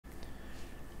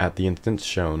At the instance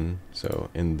shown, so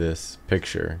in this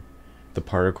picture, the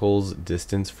particle's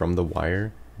distance from the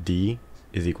wire, d,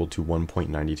 is equal to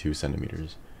 1.92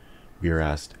 centimeters. We are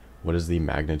asked, what is the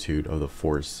magnitude of the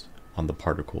force on the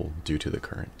particle due to the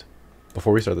current?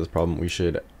 Before we start this problem, we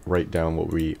should write down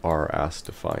what we are asked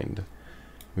to find.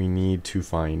 We need to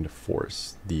find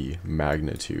force, the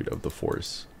magnitude of the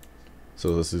force.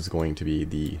 So this is going to be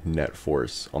the net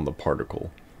force on the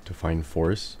particle. To find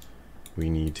force, we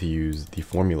need to use the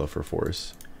formula for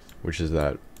force, which is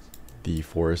that the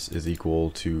force is equal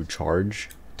to charge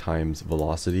times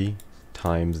velocity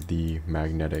times the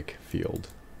magnetic field.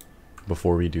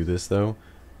 Before we do this though,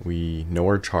 we know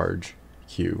our charge,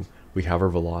 Q, we have our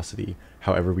velocity,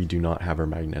 however we do not have our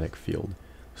magnetic field.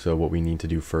 So what we need to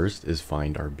do first is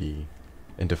find our B.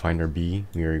 And to find our B,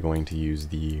 we are going to use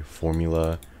the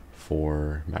formula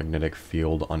for magnetic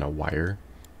field on a wire,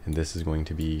 and this is going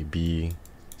to be B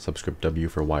subscript W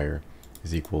for wire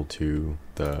is equal to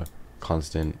the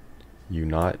constant U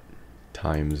naught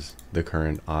times the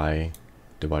current I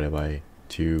divided by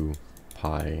 2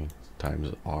 pi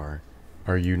times R.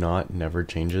 Our U naught never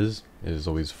changes. It is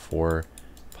always 4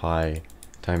 pi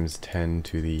times 10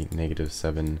 to the negative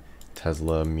 7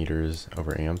 Tesla meters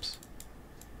over amps.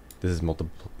 This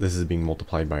is being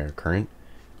multiplied by our current,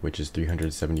 which is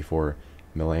 374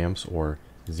 milliamps, or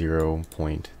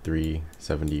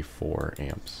 0.374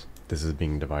 amps. This is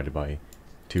being divided by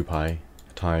 2 pi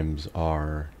times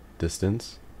our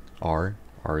distance, r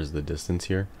is the distance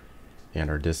here, and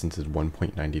our distance is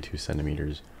 1.92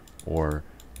 centimeters, or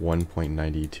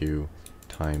 1.92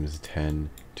 times 10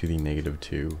 to the negative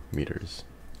 2 meters.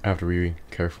 After we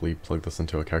carefully plug this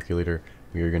into a calculator,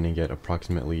 we are going to get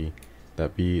approximately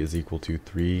that B is equal to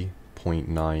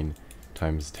 3.9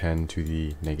 times 10 to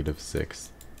the negative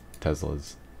 6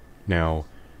 Teslas. Now,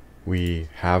 we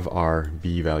have our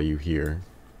B value here,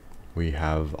 we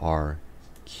have our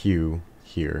Q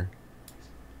here,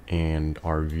 and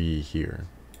our V here.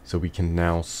 So we can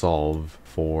now solve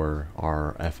for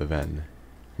our F of n.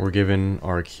 We're given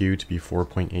our Q to be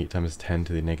 4.8 times 10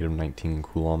 to the negative 19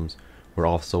 coulombs. We're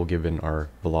also given our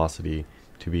velocity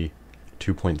to be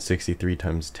 2.63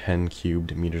 times 10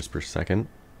 cubed meters per second.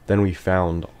 Then we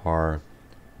found our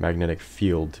magnetic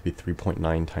field to be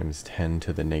 3.9 times 10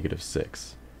 to the negative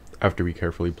 6. After we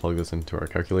carefully plug this into our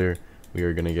calculator, we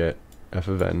are going to get F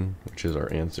of n, which is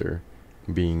our answer,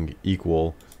 being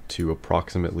equal to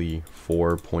approximately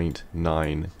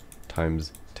 4.9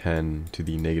 times 10 to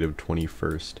the negative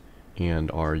 21st,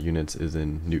 and our units is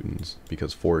in newtons,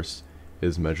 because force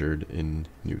is measured in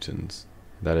newtons.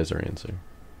 That is our answer.